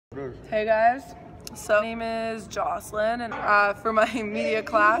Hey guys, so my name is Jocelyn, and for my media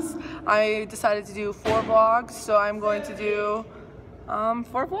class, I decided to do 4 vlogs. So I'm going to do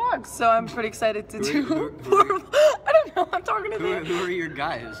 4 vlogs. So I'm pretty excited to do 4. I don't know. I'm talking to them. Who are your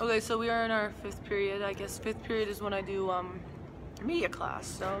guys? Okay, so we are in our 5th period. I guess 5th period is when I do media class.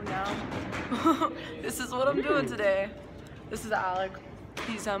 So now this is what I'm doing today. This is Alec.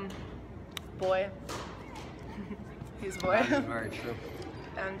 He's boy. He's a boy. That is very true.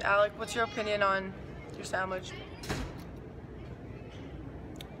 And Alec, what's your opinion on your sandwich?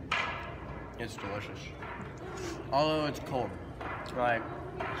 It's delicious. Although it's cold. Like,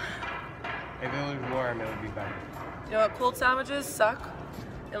 if it was warm, it would be better. You know what? Cold sandwiches suck.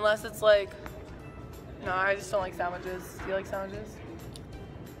 Unless it's like, no, I just don't like sandwiches. Do you like sandwiches?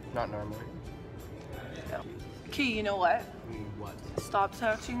 Not normally. No. Key, you know what? What? Stop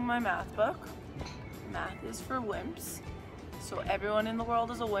touching my math book. Math is for wimps. So everyone in the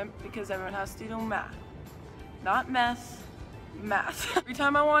world is a wimp because everyone has to do math. Not meth, math. Every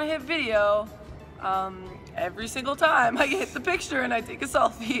time I want to hit video, every single time I hit the picture and I take a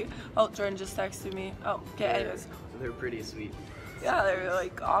selfie. Oh, Jordan just texted me. Oh, okay, anyways. They're pretty sweet. Yeah, they're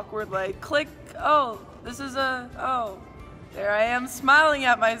like awkward, like click, oh, this is oh. There I am smiling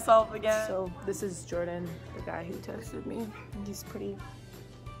at myself again. So this is Jordan, the guy who texted me. He's pretty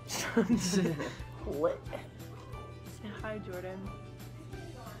lit. Say hi, Jordan.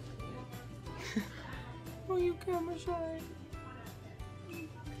 Oh, you camera shy.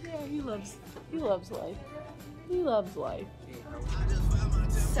 Yeah, he loves life. He loves life.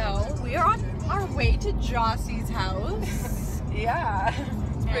 So we are on our way to Jossie's house. Yeah.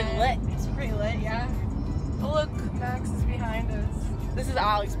 It's pretty lit. It's pretty lit, yeah. Oh, look, Max is behind us. This is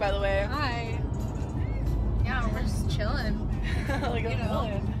Alex, by the way. Hi. Yeah, we're just chilling. Like a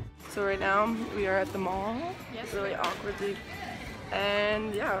million. So right now we are at the mall. Yes. Really awkwardly.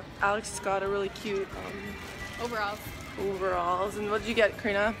 And yeah, Alex got a really cute overalls. And what did you get,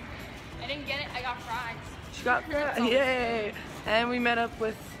 Karina? I didn't get it. I got fries. She got fries. Yay! And we met up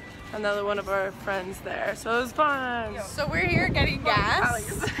with another one of our friends there, so it was fun. So we're here getting gas.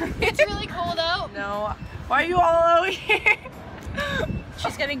 Alex. It's really cold out. No. Why are you all out here?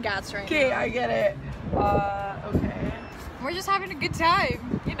 She's getting gas right now. Okay, I get it. Okay. We're just having a good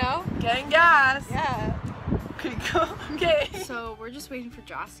time, you know? Getting gas. Yeah. Okay, go. Okay. So we're just waiting for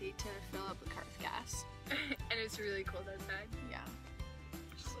Jossie to fill up the car with gas. And it's really cold outside. Yeah.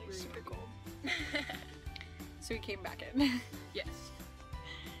 Just like Really super cold. So we came back in. Yes.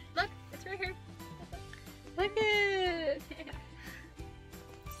 Look, it's right here. Look it!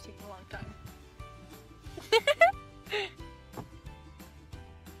 It's taking a long time.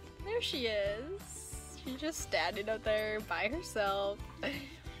 There she is. She's just standing out there by herself,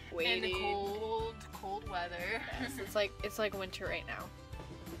 waiting. In the cold weather. Yes, it's like winter right now.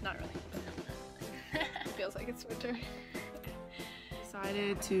 Not really. It feels like it's winter.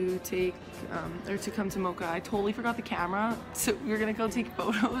 Decided to take or to come to Mocha. I totally forgot the camera, so we were gonna go take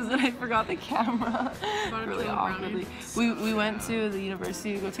photos and I forgot the camera. Really awkwardly. We went to the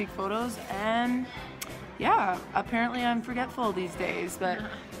university to go take photos, and yeah, apparently I'm forgetful these days. But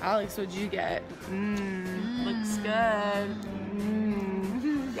Alex, what'd you get? Looks good.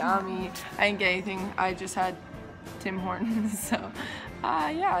 Yummy. I didn't get anything. I just had Tim Hortons. So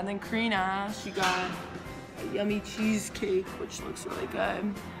yeah, and then Karina, she got a yummy cheesecake, which looks really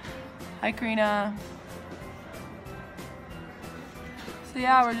good. Hi, Karina. So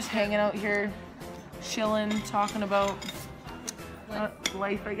yeah, we're just hanging out here, chilling, talking about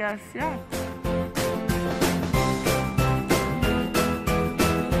life, I guess. Yeah.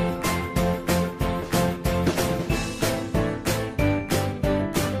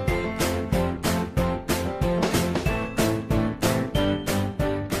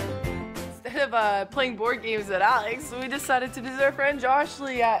 Playing board games at Alex, so we decided to visit our friend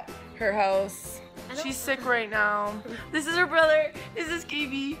Jocelyn at her house. She's sick right now. This is her brother. This is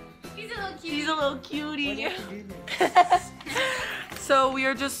KB. He's a little cute. He's a little cutie. So we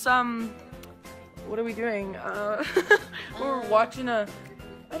are just what are we doing? We're watching I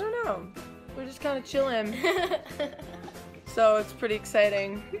don't know. We're just kind of chilling. So it's pretty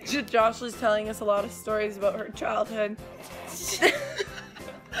exciting. Jocelyn's telling us a lot of stories about her childhood.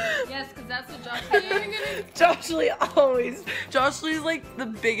 Yes, because that's what Jocelyn's like the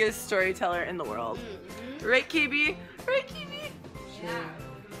biggest storyteller in the world. Right, KB? Right, KB? Yeah.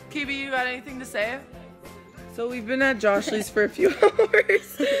 KB, you got anything to say? So we've been at Jocelyn's for a few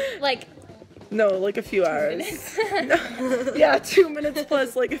hours. Like, no, like a few hours. No, yeah, 2 minutes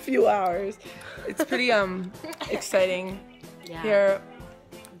plus like a few hours. It's pretty exciting. yeah. Here.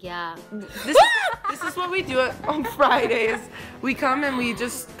 Yeah. This This is what we do on Fridays. We come and we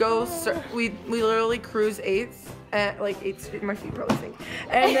just go. We literally cruise 8s at like 8th Street. My feet probably stink.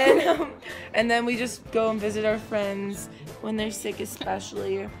 And then we just go and visit our friends when they're sick,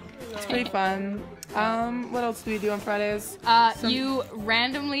 especially. It's pretty fun. What else do we do on Fridays? You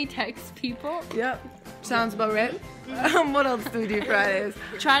randomly text people. Yep. Sounds about right. What else do we do Fridays?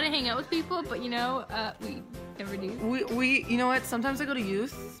 Try to hang out with people, but you know, we never do. We you know what? Sometimes I go to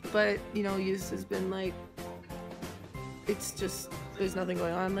youth, but you know, youth has been like, it's just there's nothing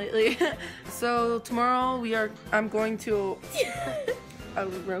going on lately. So tomorrow I'm going to a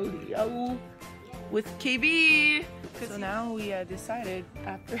rodeo with KB. So now we decided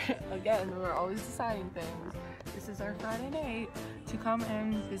after again we're always deciding things. This is our Friday night to come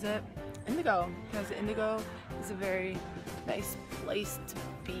and visit Indigo, because Indigo is a very nice place to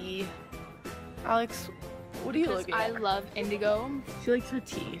be. Alex, what are you looking at? I love Indigo. She likes her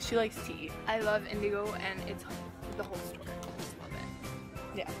tea. She likes tea. I love Indigo, and it's the whole store. I just love it.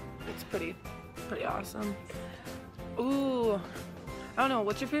 Yeah, it's pretty awesome. Ooh, I don't know.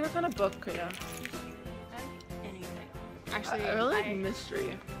 What's your favorite kind of book, Kriya? Anything. Actually, I really like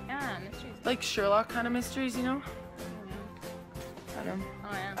mystery. Yeah, mysteries. Like Sherlock kind of mysteries, you know? I don't know.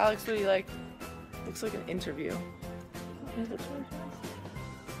 Oh yeah. Alex, what do you like? Looks like an interview.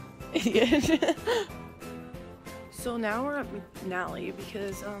 Idiot. So now we're at McNally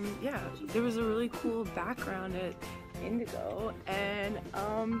because yeah, there was a really cool background at Indigo, and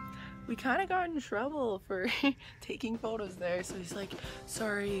we kind of got in trouble for taking photos there. So he's like,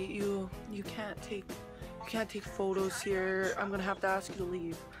 sorry, you can't take photos here. I'm gonna have to ask you to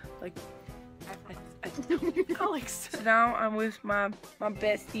leave. Like, Alex. So now I'm with my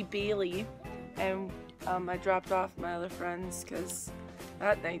bestie Bailey, and I dropped off my other friends because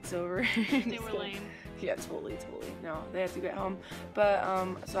that night's over. They were lame. Yeah, totally. No, they have to get home. But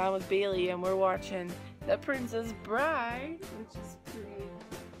so I'm with Bailey, and we're watching The Princess Bride, which is pretty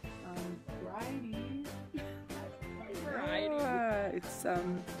bridey. Yeah, it's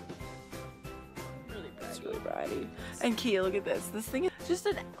really bridey. And Kia, look at this. This thing is just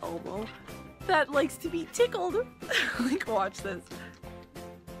an elbow that likes to be tickled. Like, watch this.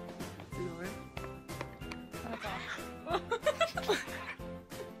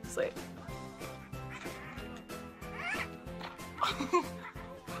 Just like.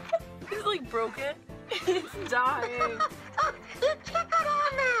 It's like broken. It's dying. Check it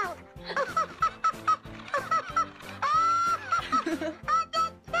out now.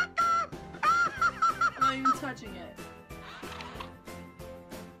 I'm not even touching it.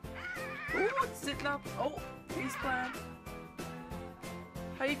 Oh, it's sitting up. Oh, face plant.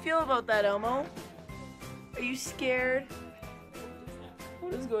 How do you feel about that, Elmo? Are you scared?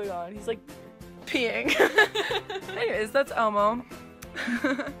 What is going on? He's like peeing. Anyways, that's Elmo.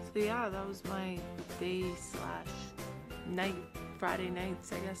 So yeah, that was my day / night, Friday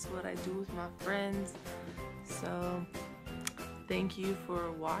nights, I guess, what I do with my friends. So thank you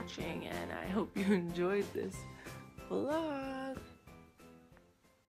for watching, and I hope you enjoyed this vlog.